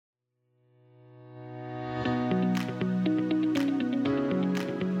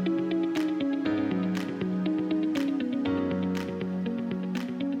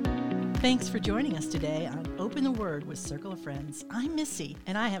Thanks for joining us today on Open the Word with Circle of Friends. I'm Missy,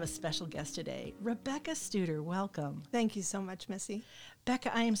 and I have a special guest today, Rebecca Studer. Welcome. Thank you so much, Missy.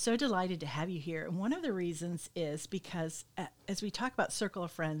 Becca, I am so delighted to have you here. And one of the reasons is because as we talk about Circle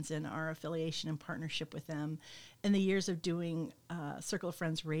of Friends and our affiliation and partnership with them in the years of doing Circle of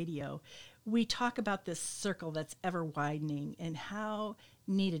Friends radio, we talk about this circle that's ever widening and how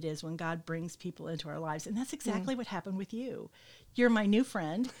neat it is when God brings people into our lives. And that's exactly what happened with you. You're my new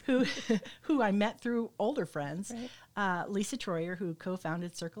friend who I met through older friends. Right. Lisa Troyer, who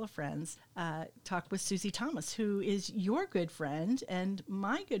co-founded Circle of Friends, talked with Susie Thomas, who is your good friend and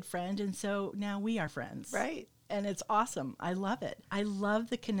my good friend. And so now we are friends. Right. And it's awesome. I love it. I love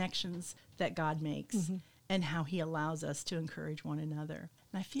the connections that God makes and how he allows us to encourage one another.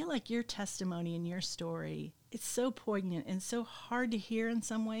 And I feel like your testimony and your story, it's so poignant and so hard to hear in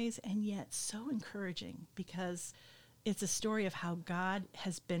some ways, and yet so encouraging because it's a story of how God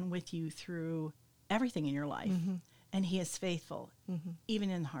has been with you through everything in your life, and he is faithful, even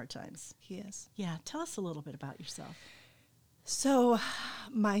in hard times. He is. Yeah, tell us a little bit about yourself. So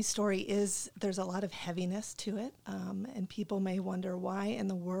my story is, there's a lot of heaviness to it, and people may wonder, why in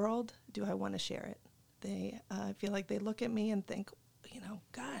the world do I want to share it? They feel like they look at me and think,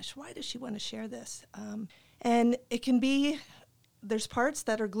 gosh, why does she want to share this? And it can be, there's parts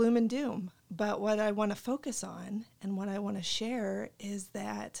that are gloom and doom, but what I want to focus on and what I want to share is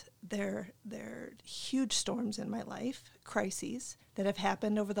that there are huge storms in my life, crises that have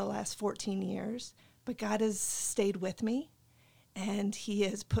happened over the last 14 years, but God has stayed with me, and he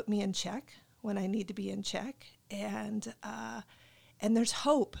has put me in check when I need to be in check, and there's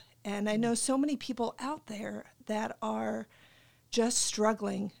hope. And I know so many people out there that are just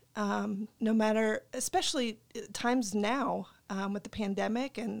struggling, no matter, especially times now with the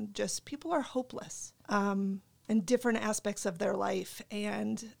pandemic, and just people are hopeless in different aspects of their life.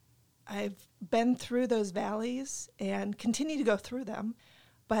 And I've been through those valleys and continue to go through them,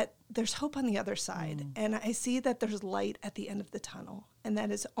 but there's hope on the other side. And I see that there's light at the end of the tunnel. And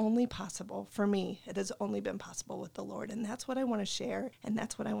that is only possible for me. It has only been possible with the Lord. And that's what I want to share. And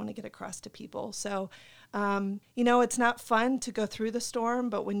that's what I want to get across to people. So, it's not fun to go through the storm,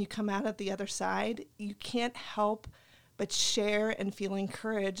 but when you come out at the other side, you can't help but share and feel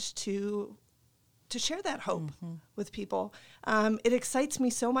encouraged to share that hope with people. It excites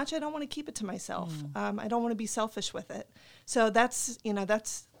me so much. I don't want to keep it to myself. I don't want to be selfish with it. So that's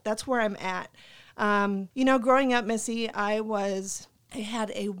where I'm at. Growing up, Missy, I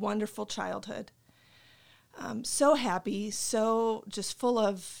had a wonderful childhood. So happy, so just full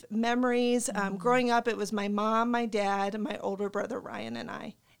of memories. Growing up, it was my mom, my dad, and my older brother, Ryan, and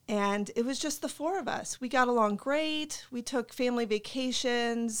I. And it was just the four of us. We got along great. We took family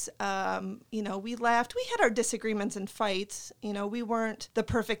vacations. We laughed. We had our disagreements and fights. We weren't the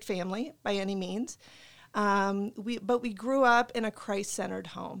perfect family by any means. But we grew up in a Christ-centered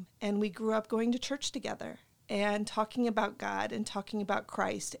home, and we grew up going to church together and talking about God and talking about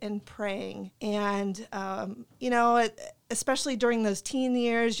Christ and praying. And, especially during those teen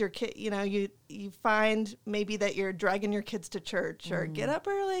years, your kid, you find maybe that you're dragging your kids to church or get up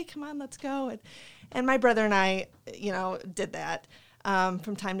early, come on, let's go. And my brother and I, did that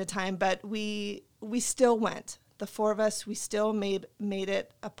from time to time, but we still went. The four of us, we still made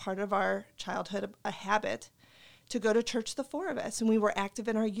it a part of our childhood, a habit to go to church, the four of us. And we were active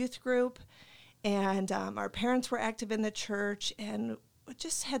in our youth group, and our parents were active in the church, and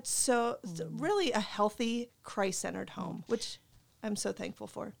just had really a healthy, Christ-centered home, which I'm so thankful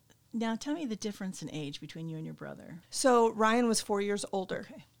for. Now, tell me the difference in age between you and your brother. So Ryan was 4 years older.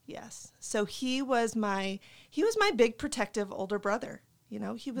 Okay. Yes. So he was my big protective older brother.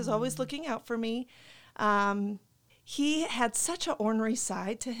 He was always looking out for me. He had such an ornery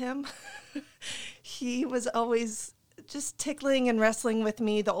side to him. He was always just tickling and wrestling with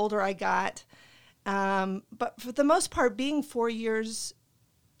me the older I got. But for the most part, being 4 years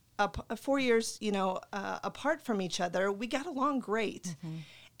apart from each other, we got along great.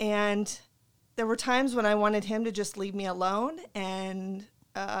 And there were times when I wanted him to just leave me alone, and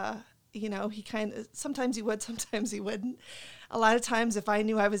he sometimes he would, sometimes he wouldn't. A lot of times, if I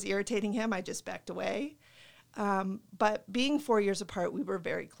knew I was irritating him, I just backed away. But being 4 years apart, we were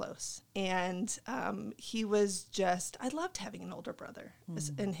very close. And he was I loved having an older brother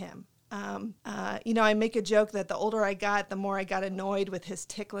in him. I make a joke that the older I got, the more I got annoyed with his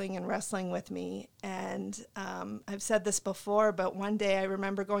tickling and wrestling with me. And I've said this before, but one day I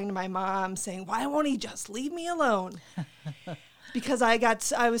remember going to my mom saying, "Why won't he just leave me alone?" Because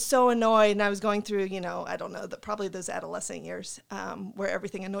I was so annoyed, and I was going through, I don't know, probably those adolescent years where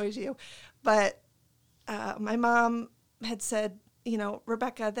everything annoys you. But my mom had said,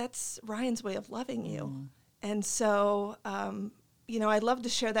 Rebecca, that's Ryan's way of loving you. And so, I love to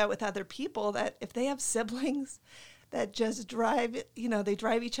share that with other people, that if they have siblings that just they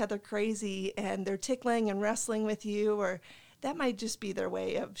drive each other crazy and they're tickling and wrestling with you, or that might just be their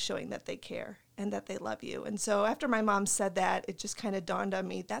way of showing that they care and that they love you. And so after my mom said that, it just kind of dawned on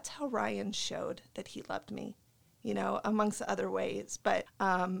me, that's how Ryan showed that he loved me, amongst other ways. But,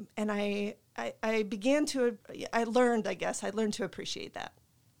 and I learned to appreciate that,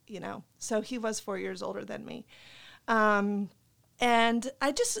 So he was 4 years older than me. And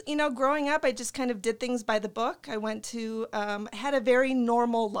I just, growing up, I just kind of did things by the book. I went to, had a very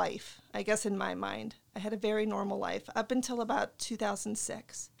normal life, I guess, in my mind. I had a very normal life up until about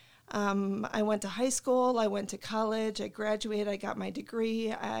 2006. I went to high school, I went to college, I graduated, I got my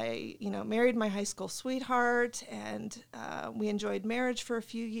degree. I, married my high school sweetheart, and we enjoyed marriage for a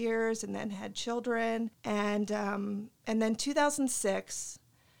few years and then had children. And then 2006,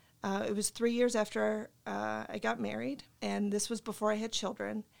 it was 3 years after I got married, and this was before I had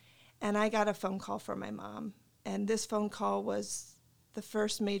children, and I got a phone call from my mom. And this phone call was the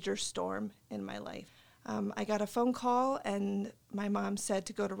first major storm in my life. I got a phone call, and my mom said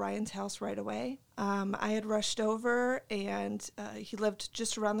to go to Ryan's house right away. I had rushed over, and he lived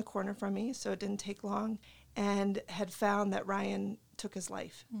just around the corner from me, so it didn't take long, and had found that Ryan took his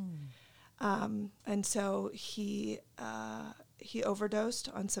life. And so he overdosed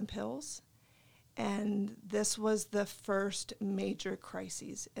on some pills, and this was the first major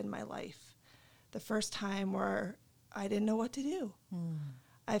crisis in my life. The first time where I didn't know what to do.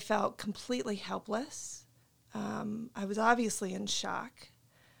 I felt completely helpless. I was obviously in shock.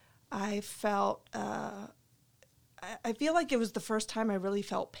 I felt, I feel like it was the first time I really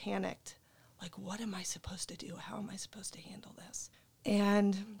felt panicked. Like, what am I supposed to do? How am I supposed to handle this?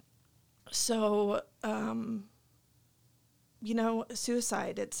 And so,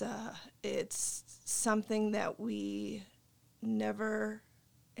 suicide, it's something that we never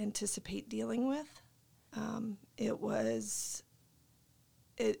anticipate dealing with.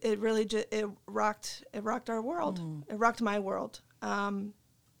 It really rocked our world. It rocked my world.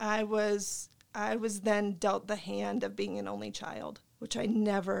 I was then dealt the hand of being an only child, which I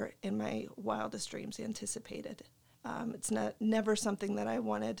never in my wildest dreams anticipated. It's never something that I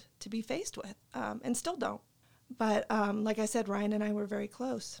wanted to be faced with, and still don't. But like I said, Ryan and I were very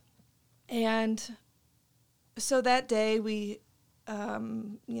close. And so that day we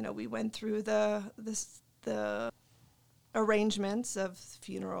went through the arrangements of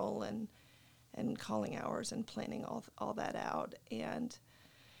funeral and calling hours and planning all that out. And,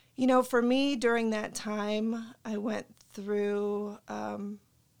 for me during that time, I went through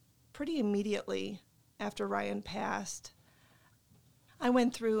pretty immediately after Ryan passed, I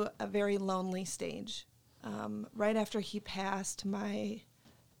went through a very lonely stage. Right after he passed, my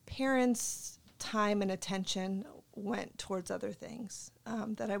parents' time and attention went towards other things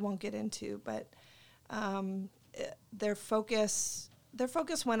that I won't get into, but their focus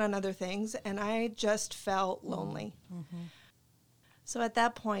went on other things, and I just felt lonely. Mm-hmm. So at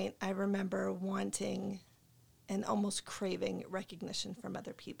that point, I remember wanting and almost craving recognition from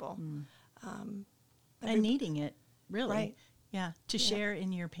other people. And needing it, really. Right. Yeah, to share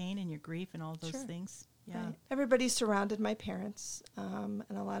in your pain and your grief and all those things. Yeah. Right. Everybody surrounded my parents, and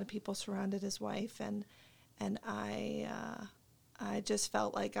a lot of people surrounded his wife, and I just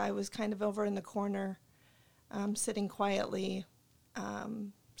felt like I was kind of over in the corner, sitting quietly,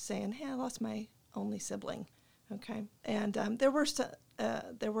 saying, "Hey, I lost my only sibling." Okay, and there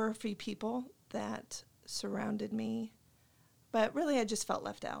were a few people that surrounded me, but really I just felt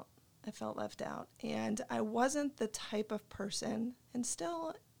left out. I felt left out, and I wasn't the type of person, and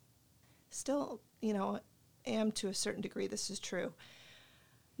still, am to a certain degree. This is true.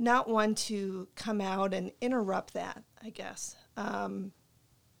 Not one to come out and interrupt that, I guess. I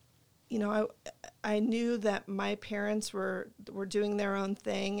knew that my parents were doing their own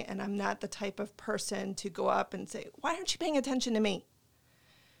thing, and I'm not the type of person to go up and say, "Why aren't you paying attention to me?"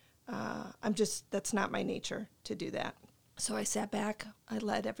 That's not my nature to do that. So I sat back, I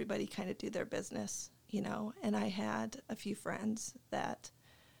let everybody kind of do their business, and I had a few friends that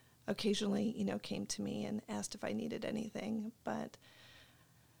occasionally, came to me and asked if I needed anything. But,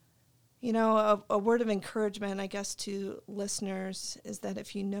 a word of encouragement, I guess, to listeners is that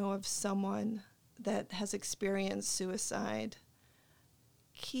if you know of someone that has experienced suicide,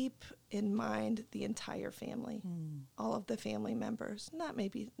 keep in mind the entire family, all of the family members, not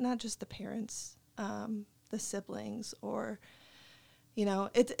just the parents, the siblings, or,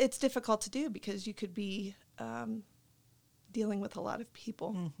 it's difficult to do because you could be dealing with a lot of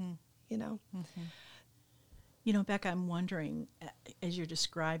people, Mm-hmm. You know, Becca, I'm wondering, as you're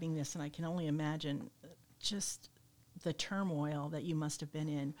describing this, and I can only imagine just the turmoil that you must have been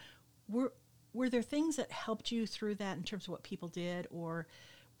in, were there things that helped you through that in terms of what people did, or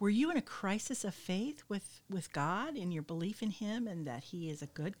were you in a crisis of faith with God in your belief in him and that he is a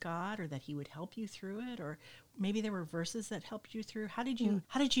good God, or that he would help you through it, or maybe there were verses that helped you through? How did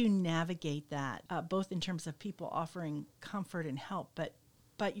you navigate that, both in terms of people offering comfort and help,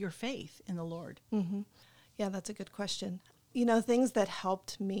 but your faith in the Lord? Mm-hmm. Yeah, that's a good question. You know, things that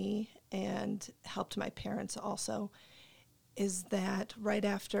helped me and helped my parents also is that right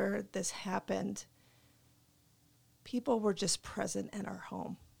after this happened, people were just present in our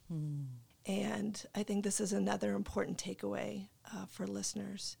home. Mm. And I think this is another important takeaway for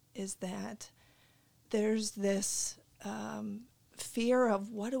listeners, is that there's this fear of,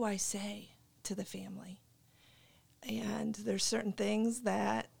 what do I say to the family? And there's certain things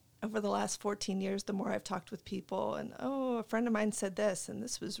that over the last 14 years, the more I've talked with people, and, oh, a friend of mine said this, and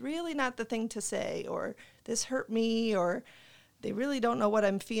this was really not the thing to say, or this hurt me, or they really don't know what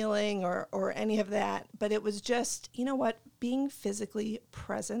I'm feeling, or any of that. But it was just, you know what, being physically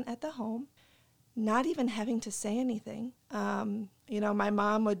present at the home, not even having to say anything. You know, my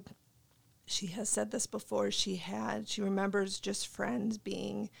mom she has said this before, she remembers just friends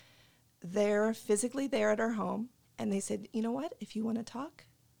being there, physically there at our home, and they said, you know what, if you want to talk,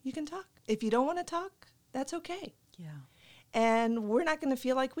 you can talk. If you don't want to talk, that's okay. Yeah. And we're not going to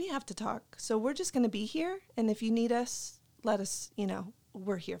feel like we have to talk. So we're just going to be here. And if you need us, let us,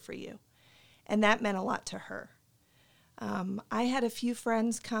 we're here for you. And that meant a lot to her. I had a few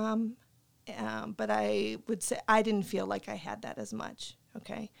friends come, but I would say I didn't feel like I had that as much.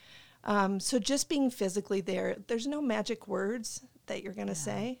 Okay. So just being physically there, there's no magic words that you're going to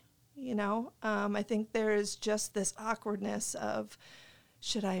say, I think there is just this awkwardness of,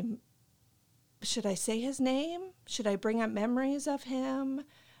 should I say his name? Should I bring up memories of him?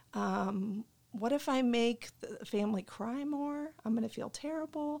 What if I make the family cry more? I'm going to feel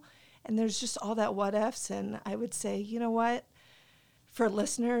terrible. And there's just all that what ifs. And I would say, you know what? For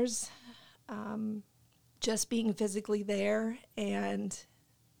listeners, just being physically there. And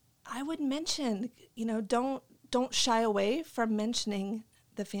I would mention, don't shy away from mentioning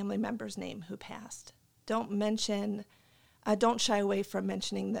the family member's name who passed. Don't shy away from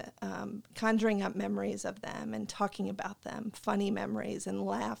mentioning conjuring up memories of them and talking about them, funny memories, and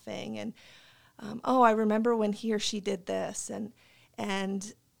laughing. And, I remember when he or she did this.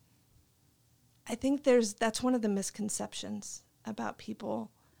 And I think that's one of the misconceptions about people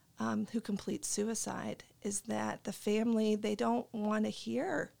who complete suicide, is that the family, they don't want to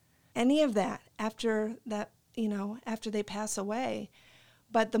hear any of that after they pass away.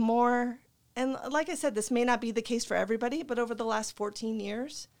 But the more, and like I said, this may not be the case for everybody, but over the last 14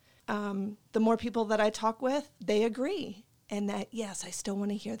 years, the more people that I talk with, they agree. And that, yes, I still want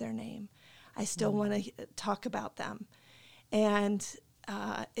to hear their name. I still want to talk about them. And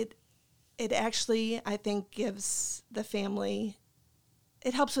it actually, I think, gives the family,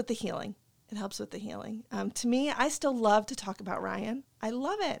 it helps with the healing. It helps with the healing. To me, I still love to talk about Ryan. I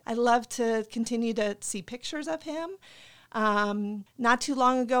love it. I love to continue to see pictures of him. Not too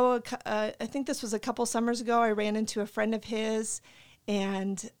long ago, I think this was a couple summers ago, I ran into a friend of his,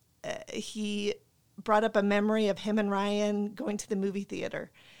 and he brought up a memory of him and Ryan going to the movie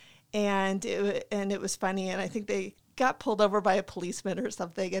theater. And it was funny, and I think they got pulled over by a policeman or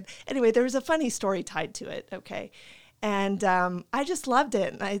something. And anyway, there was a funny story tied to it, okay? And I just loved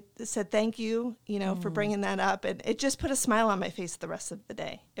it. And I said, thank you, for bringing that up. And it just put a smile on my face the rest of the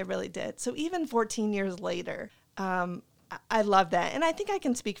day. It really did. So even 14 years later, I love that. And I think I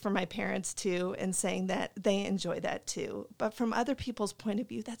can speak for my parents, too, in saying that they enjoy that, too. But from other people's point of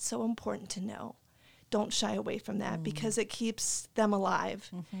view, that's so important to know. Don't shy away from that because it keeps them alive.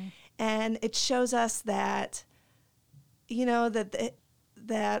 Mm-hmm. And it shows us that,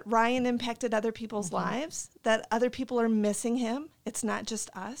 that Ryan impacted other people's lives, that other people are missing him. It's not just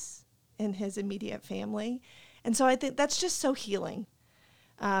us and his immediate family. And so I think that's just so healing,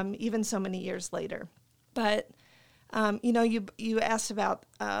 even so many years later. But, you asked about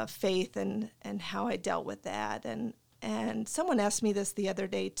faith and how I dealt with that. And someone asked me this the other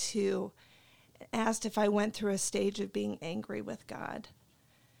day, too, asked if I went through a stage of being angry with God.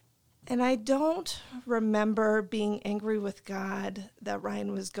 And I don't remember being angry with God that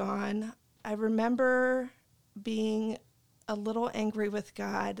Ryan was gone. I remember being a little angry with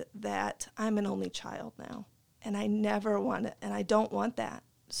God that I'm an only child now. And I never want it, and I don't want that.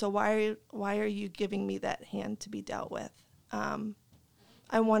 So why are you giving me that hand to be dealt with?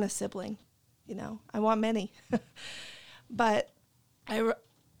 I want a sibling, I want many. But I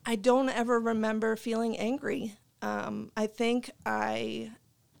I don't ever remember feeling angry. I think I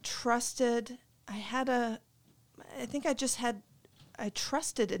trusted, I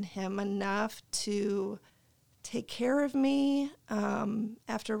trusted in him enough to take care of me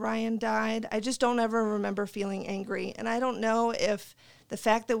after Ryan died. I just don't ever remember feeling angry. And I don't know if the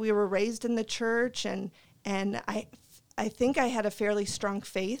fact that we were raised in the church and I think I had a fairly strong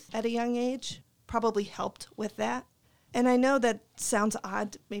faith at a young age probably helped with that. And I know that sounds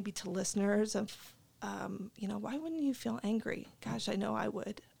odd maybe to listeners of, why wouldn't you feel angry? Gosh, I know I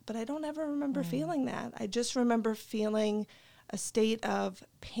would. But I don't ever remember feeling that. I just remember feeling a state of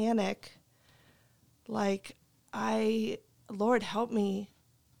panic, like, Lord, help me,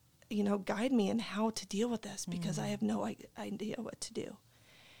 guide me in how to deal with this because I have no idea what to do.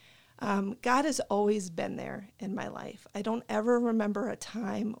 God has always been there in my life. I don't ever remember a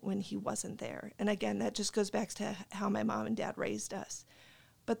time when he wasn't there. And again, that just goes back to how my mom and dad raised us.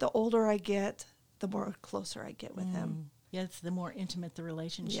 But the older I get, the more closer I get with him. Yeah, it's the more intimate the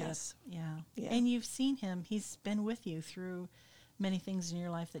relationship. Yes. Yeah. And you've seen him. He's been with you through many things in your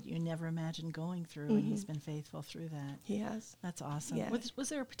life that you never imagined going through, and he's been faithful through that. He has. That's awesome. Yeah. Was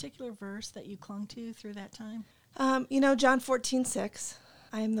there a particular verse that you clung to through that time? John 14:6,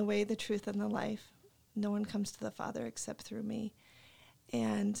 I am the way, the truth, and the life. No one comes to the Father except through me.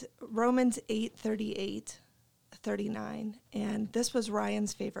 And Romans 8:38-39. And this was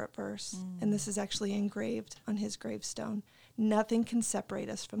Ryan's favorite verse. And this is actually engraved on his gravestone. Nothing can separate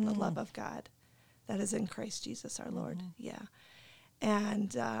us from the love of God that is in Christ Jesus our Lord. Yeah.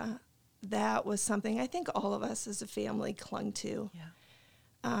 And that was something I think all of us as a family clung to.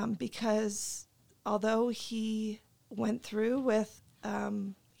 Yeah. Because although he went through with,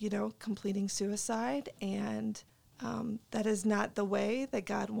 completing suicide, and that is not the way that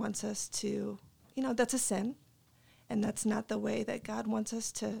God wants us to, that's a sin. And that's not the way that God wants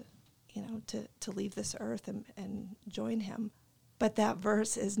us to, to leave this earth and join him. But that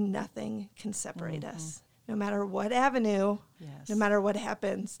verse is nothing can separate us. No matter what avenue, no matter what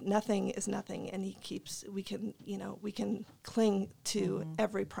happens, nothing is nothing. And we can cling to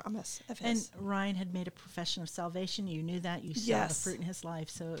every promise of his. And Ryan had made a profession of salvation. You knew that. You saw the fruit in his life.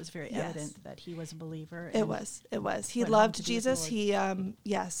 So it was very evident that he was a believer. It was. He loved Jesus. He,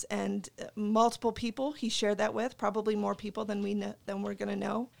 and multiple people he shared that with, probably more people than we're going to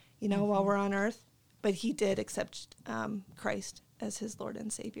know, while we're on earth. But he did accept Christ as his Lord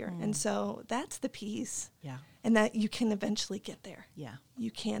and Savior. And so that's the peace. Yeah. And that you can eventually get there. Yeah. You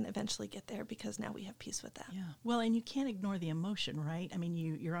can eventually get there because now we have peace with that. Yeah. Well, and you can't ignore the emotion, right? I mean,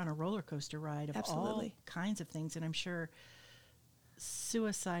 you're on a roller coaster ride of all kinds of things. And I'm sure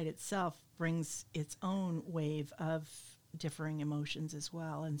suicide itself brings its own wave of differing emotions as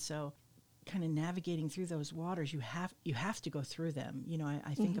well. And so kind of navigating through those waters, you have to go through them.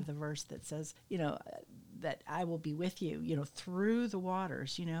 I think of the verse that says, that I will be with you, through the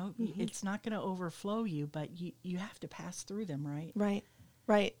waters, it's not going to overflow you, but you have to pass through them, right?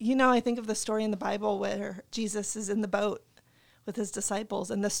 Right. I think of the story in the Bible where Jesus is in the boat with his disciples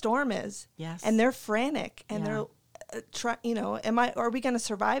and the storm is, and they're frantic and they're are we going to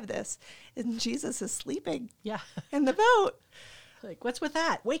survive this? And Jesus is sleeping in the boat. Like, what's with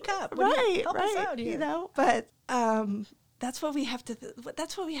that? Wake up. Help us out here. But that's what we have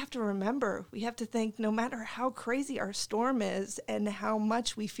to remember. We have to think no matter how crazy our storm is and how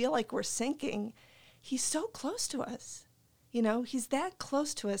much we feel like we're sinking, he's so close to us. He's that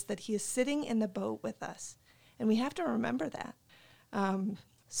close to us that he is sitting in the boat with us. And we have to remember that.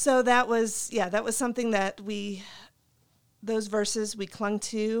 So that was something that those verses we clung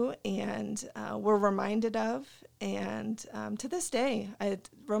to and were reminded of. And to this day,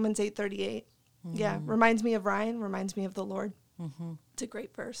 Romans 8:38, reminds me of Ryan, reminds me of the Lord. It's a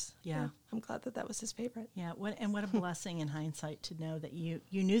great verse. Yeah. I'm glad that was his favorite. Yeah, what a blessing in hindsight to know that you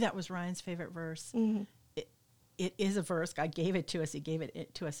knew that was Ryan's favorite verse. It is a verse. God gave it to us. He gave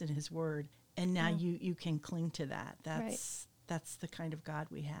it to us in his word. And now you can cling to that. That's the kind of God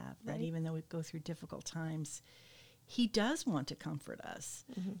we have, that even though we go through difficult times, he does want to comfort us.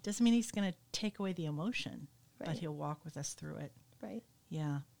 Doesn't mean he's going to take away the emotion. But he'll walk with us through it. Right.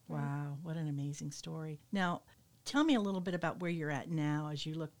 Yeah. Wow. What an amazing story. Now, tell me a little bit about where you're at now as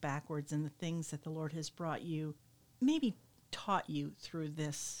you look backwards and the things that the Lord has brought you, maybe taught you through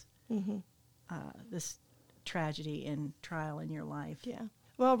this this tragedy and trial in your life. Yeah.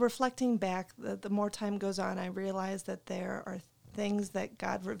 Well, reflecting back, the more time goes on, I realize that there are things that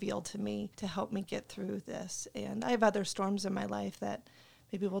God revealed to me to help me get through this. And I have other storms in my life that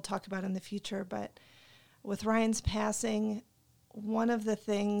maybe we'll talk about in the future, but with Ryan's passing, one of the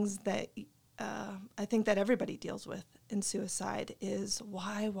things that I think that everybody deals with in suicide is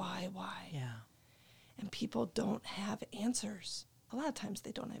why? Yeah. And people don't have answers. A lot of times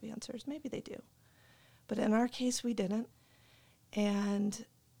they don't have answers. Maybe they do. But in our case, we didn't. And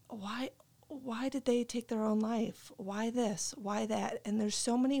why did they take their own life? Why this? Why that? And there's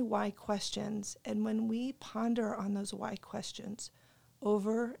so many why questions. And when we ponder on those why questions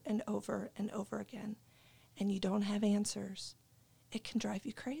over and over and over again, and you don't have answers, it can drive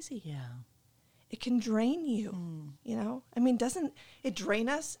you crazy. Yeah. It can drain you, you know? I mean, doesn't it drain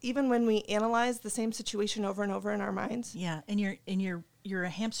us even when we analyze the same situation over and over in our minds? Yeah, and you're a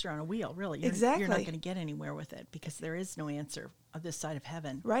hamster on a wheel, really. Exactly. You're not going to get anywhere with it because there is no answer on this side of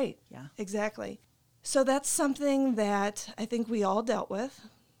heaven. Right. Yeah. Exactly. So that's something that I think we all dealt with.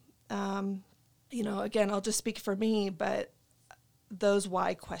 You know, again, I'll just speak for me, but those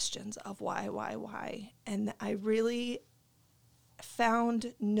why questions of why. And I really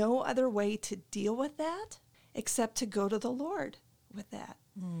found no other way to deal with that except to go to the Lord with that.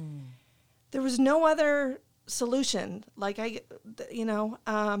 There was no other solution. Like and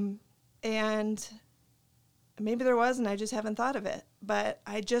maybe there was, and I just haven't thought of it, but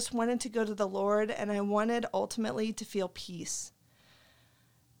I just wanted to go to the Lord, and I wanted ultimately to feel peace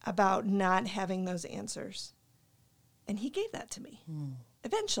about not having those answers. And he gave that to me.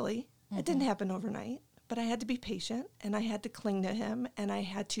 Eventually. It didn't happen overnight. But I had to be patient, and I had to cling to him, and I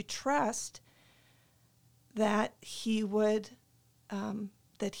had to trust that he would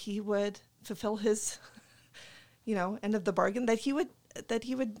fulfill his, end of the bargain. That he would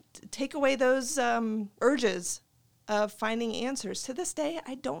take away those urges of finding answers. To this day,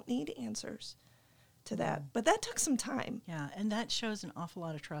 I don't need answers to that, but that took some time. Yeah, and that shows an awful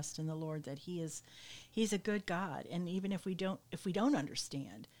lot of trust in the Lord that He's a good God, and even if we don't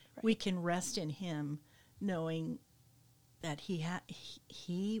understand, right, we can rest in Him, knowing that he has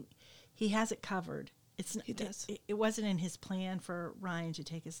it covered. He does. It wasn't in his plan for Ryan to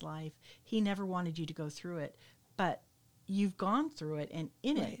take his life. He never wanted you to go through it, but you've gone through it, and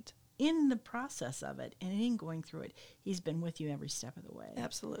in the process of it, and in going through it, he's been with you every step of the way.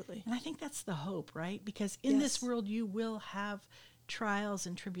 Absolutely. And I think that's the hope, right? Because in this world, you will have trials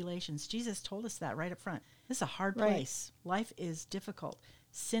and tribulations. Jesus told us that right up front. This is a hard place. Life is difficult.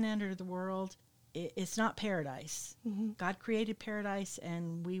 Sin entered the world. It's not paradise. God created paradise,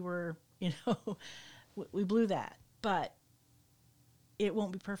 and we were, we blew that. But it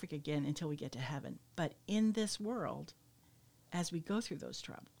won't be perfect again until we get to heaven. But in this world, as we go through those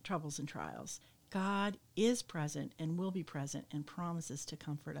troubles and trials, God is present and will be present and promises to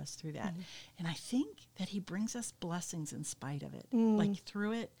comfort us through that. And I think that he brings us blessings in spite of it. Like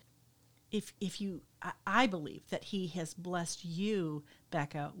through it, I believe that he has blessed you,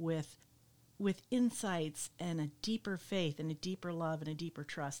 Becca, with insights and a deeper faith and a deeper love and a deeper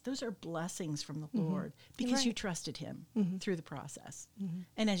trust. Those are blessings from the Lord because you trusted him through the process.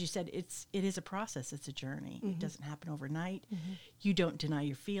 And as you said, it is a process. It's a journey. It doesn't happen overnight. You don't deny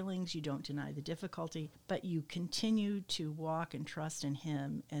your feelings. You don't deny the difficulty, but you continue to walk and trust in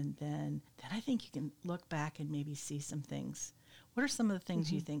him. And then I think you can look back and maybe see some things. What are some of the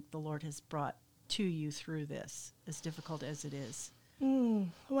things you think the Lord has brought to you through this, as difficult as it is?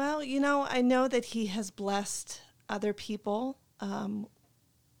 Well, I know that he has blessed other people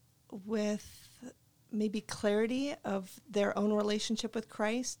with maybe clarity of their own relationship with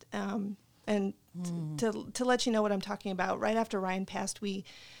Christ. And to let you know what I'm talking about, right after Ryan passed,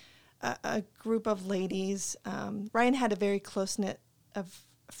 a group of ladies, Ryan had a very close-knit of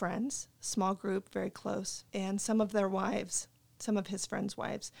friends, small group, very close, and some of his friends'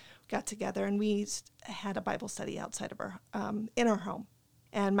 wives got together, and we had a Bible study outside of in our home.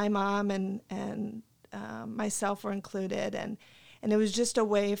 And my mom and myself were included, and it was just a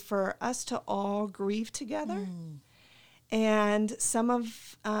way for us to all grieve together. And some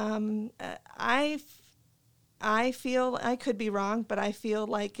of, I feel, I could be wrong, but I feel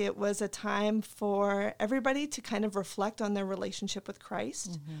like it was a time for everybody to kind of reflect on their relationship with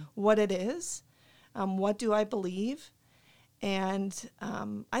Christ, what it is, what do I believe? And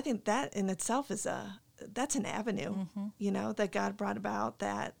I think that in itself that's an avenue, that God brought about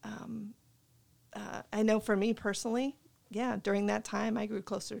that. I know for me personally, during that time, I grew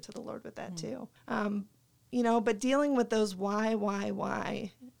closer to the Lord with that too. But dealing with those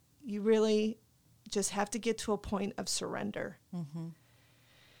why, you really just have to get to a point of surrender.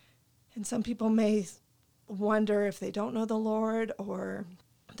 And some people may wonder if they don't know the Lord or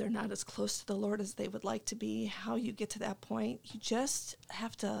they're not as close to the Lord as they would like to be, how you get to that point. You just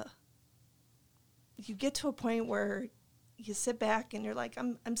have to, you get to a point where you sit back and you're like,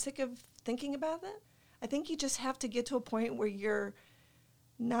 I'm sick of thinking about it. I think you just have to get to a point where you're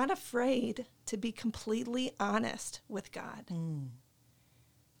not afraid to be completely honest with God.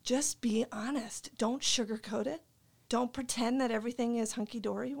 Just be honest. Don't sugarcoat it. Don't pretend that everything is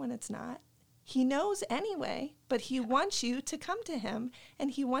hunky-dory when it's not. He knows anyway, but he wants you to come to him, and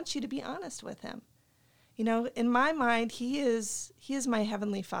he wants you to be honest with him. You know, in my mind, he is my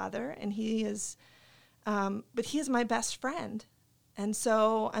heavenly Father, and but he is my best friend. And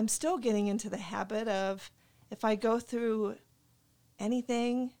so I'm still getting into the habit of, if I go through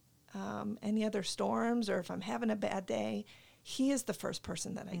anything, any other storms, or if I'm having a bad day, he is the first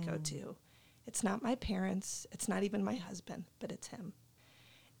person that I go to. It's not my parents. It's not even my husband, but it's him.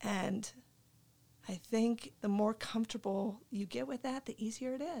 And I think the more comfortable you get with that, the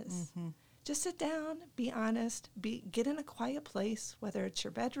easier it is. Just sit down, be honest, get in a quiet place, whether it's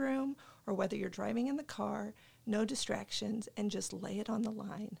your bedroom or whether you're driving in the car, no distractions, and just lay it on the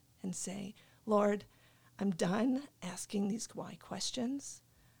line and say, Lord, I'm done asking these why questions.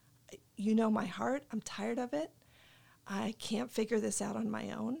 You know my heart. I'm tired of it. I can't figure this out on my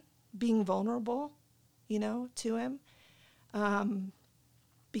own. Being vulnerable, to him.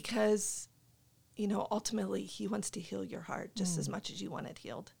 Because, ultimately he wants to heal your heart just as much as you want it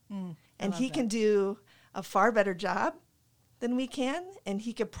healed. And he can do a far better job than we can. And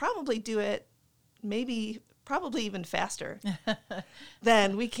he could probably do it probably even faster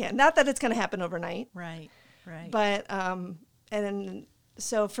than we can. Not that it's going to happen overnight. Right. But, and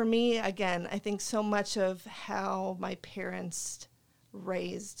so for me, again, I think so much of how my parents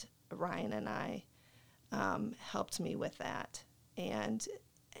raised Ryan and I helped me with that. And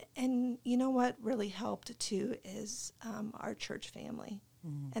you know what really helped too is our church family.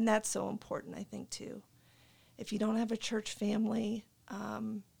 And that's so important, I think, too. If you don't have a church family,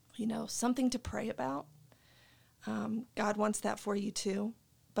 something to pray about. God wants that for you too.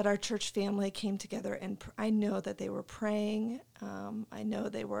 But our church family came together, and I know that they were praying. I know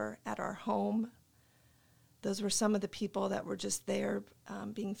they were at our home. Those were some of the people that were just there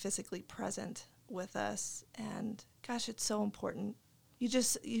being physically present with us. And gosh, it's so important.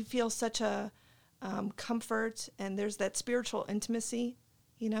 You feel such a comfort, and there's that spiritual intimacy,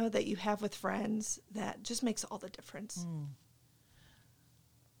 that you have with friends that just makes all the difference.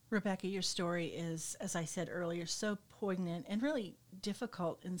 Rebecca, your story is, as I said earlier, so poignant and really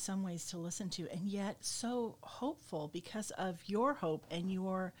difficult in some ways to listen to, and yet so hopeful because of your hope and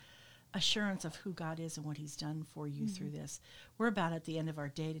your assurance of who God is and what he's done for you through this. We're about at the end of our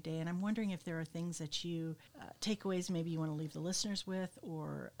day today, and I'm wondering if there are things that you, takeaways maybe you want to leave the listeners with,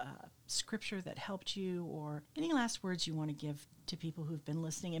 or scripture that helped you, or any last words you want to give to people who've been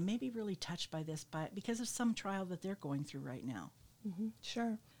listening and maybe really touched by this because of some trial that they're going through right now.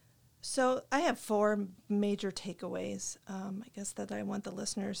 Sure. So I have 4 major takeaways, I guess, that I want the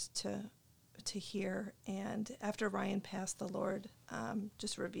listeners to hear. And after Ryan passed, the Lord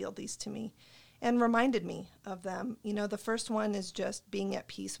just revealed these to me and reminded me of them. The first one is just being at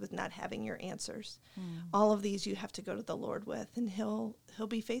peace with not having your answers. All of these you have to go to the Lord with, and he'll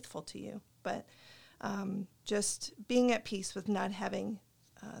be faithful to you. But just being at peace with not having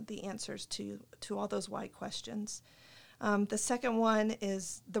the answers to all those why questions. The second one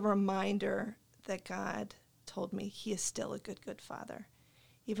is the reminder that God told me he is still a good father.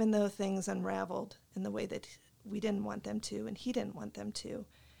 Even though things unraveled in the way that we didn't want them to and he didn't want them to,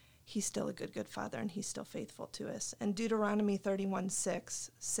 he's still a good father, and he's still faithful to us. And Deuteronomy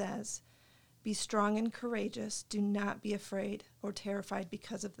 31:6 says, "Be strong and courageous. Do not be afraid or terrified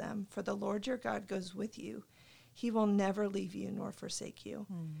because of them, for the Lord your God goes with you. He will never leave you nor forsake you."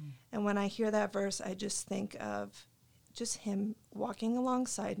 And when I hear that verse, I just think of just him walking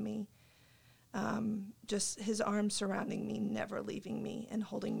alongside me, just his arms surrounding me, never leaving me and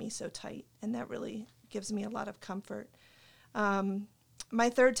holding me so tight. And that really gives me a lot of comfort. My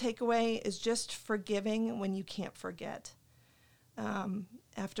third takeaway is just forgiving when you can't forget.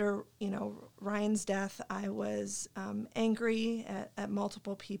 After, Ryan's death, I was angry at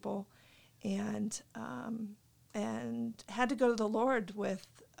multiple people and had to go to the Lord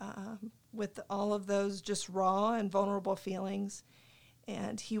with all of those just raw and vulnerable feelings,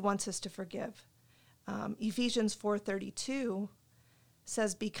 and he wants us to forgive. Ephesians 4:32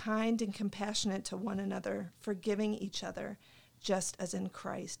 says, "Be kind and compassionate to one another, forgiving each other, just as in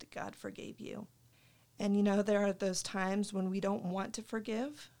Christ God forgave you." And there are those times when we don't want to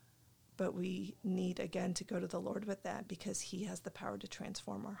forgive, but we need, again, to go to the Lord with that, because he has the power to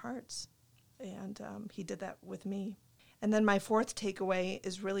transform our hearts. And he did that with me. And then my fourth takeaway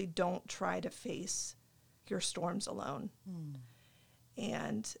is really don't try to face your storms alone.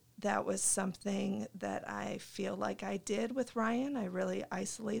 And that was something that I feel like I did with Ryan. I really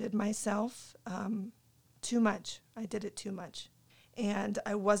isolated myself too much. I did it too much. And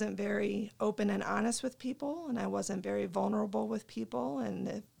I wasn't very open and honest with people, and I wasn't very vulnerable with people. And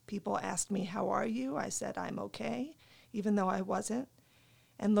if people asked me, "How are you?" I said, "I'm okay," even though I wasn't.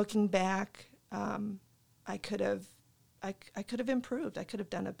 And looking back, I could have improved. I could have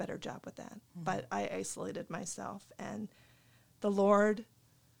done a better job with that. Mm-hmm. But I isolated myself. And the Lord,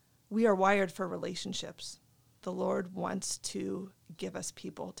 we are wired for relationships. The Lord wants to give us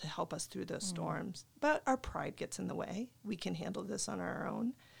people to help us through those storms. But our pride gets in the way. We can handle this on our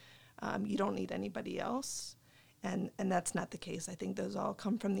own. You don't need anybody else. And that's not the case. I think those all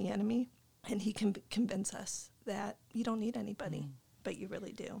come from the enemy. And he can convince us that you don't need anybody, but you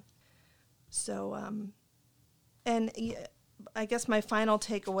really do. So, and I guess my final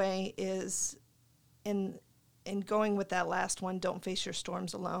takeaway is in going with that last one, don't face your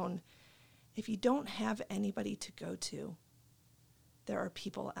storms alone. If you don't have anybody to go to, there are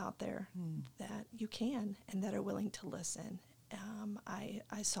people out there that you can and that are willing to listen. I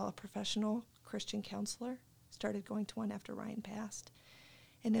saw a professional Christian counselor, started going to one after Ryan passed.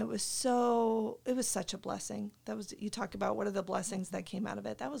 And it was such a blessing. You talk about what are the blessings that came out of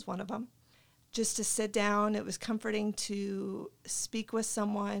it. That was one of them. Just to sit down, it was comforting to speak with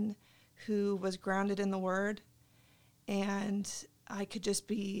someone who was grounded in the Word, and I could just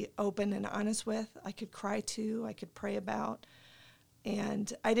be open and honest with. I could cry to, I could pray about,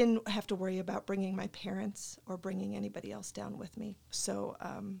 and I didn't have to worry about bringing my parents or bringing anybody else down with me. So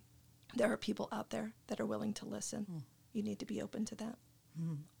there are people out there that are willing to listen. You need to be open to that.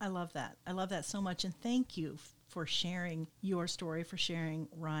 I love that. I love that so much. And thank you for sharing your story, for sharing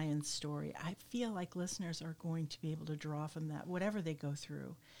Ryan's story. I feel like listeners are going to be able to draw from that, whatever they go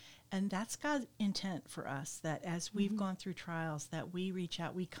through. And that's God's intent for us, that as we've gone through trials, that we reach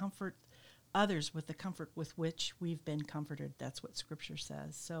out, we comfort others with the comfort with which we've been comforted. That's what Scripture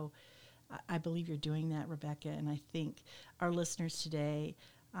says. So I believe you're doing that, Rebecca. And I think our listeners today,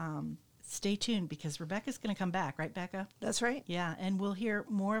 stay tuned, because Rebecca's going to come back, right, Becca? That's right. Yeah, and we'll hear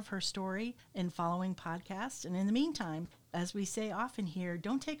more of her story in following podcasts. And in the meantime, as we say often here,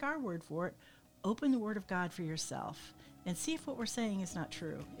 don't take our word for it. Open the Word of God for yourself and see if what we're saying is not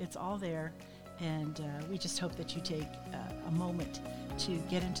true. It's all there, and we just hope that you take a moment to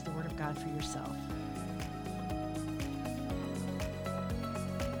get into the Word of God for yourself.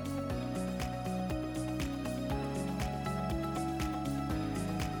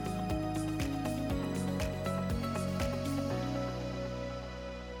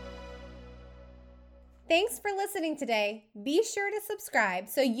 Thanks for listening today. Be sure to subscribe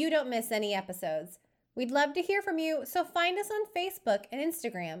so you don't miss any episodes. We'd love to hear from you, so find us on Facebook and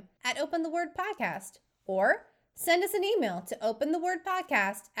Instagram at Open the Word Podcast, or send us an email to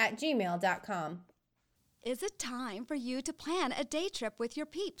openthewordpodcast@gmail.com. Is it time for you to plan a day trip with your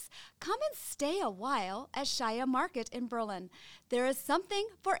peeps? Come and stay a while at Shia Market in Berlin. There is something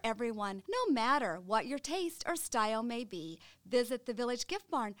for everyone, no matter what your taste or style may be. Visit the Village Gift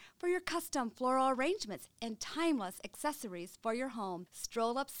Barn for your custom floral arrangements and timeless accessories for your home.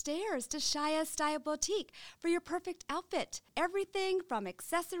 Stroll upstairs to Shia's Style Boutique for your perfect outfit. Everything from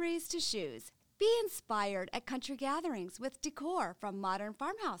accessories to shoes. Be inspired at country gatherings with decor from modern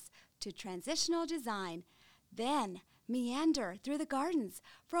farmhouse to transitional design. Then meander through the gardens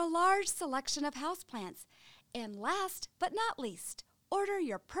for a large selection of houseplants. And last but not least, order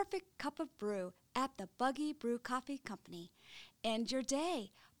your perfect cup of brew at the Buggy Brew Coffee Company. End your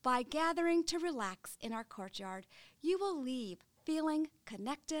day by gathering to relax in our courtyard. You will leave feeling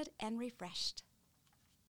connected and refreshed.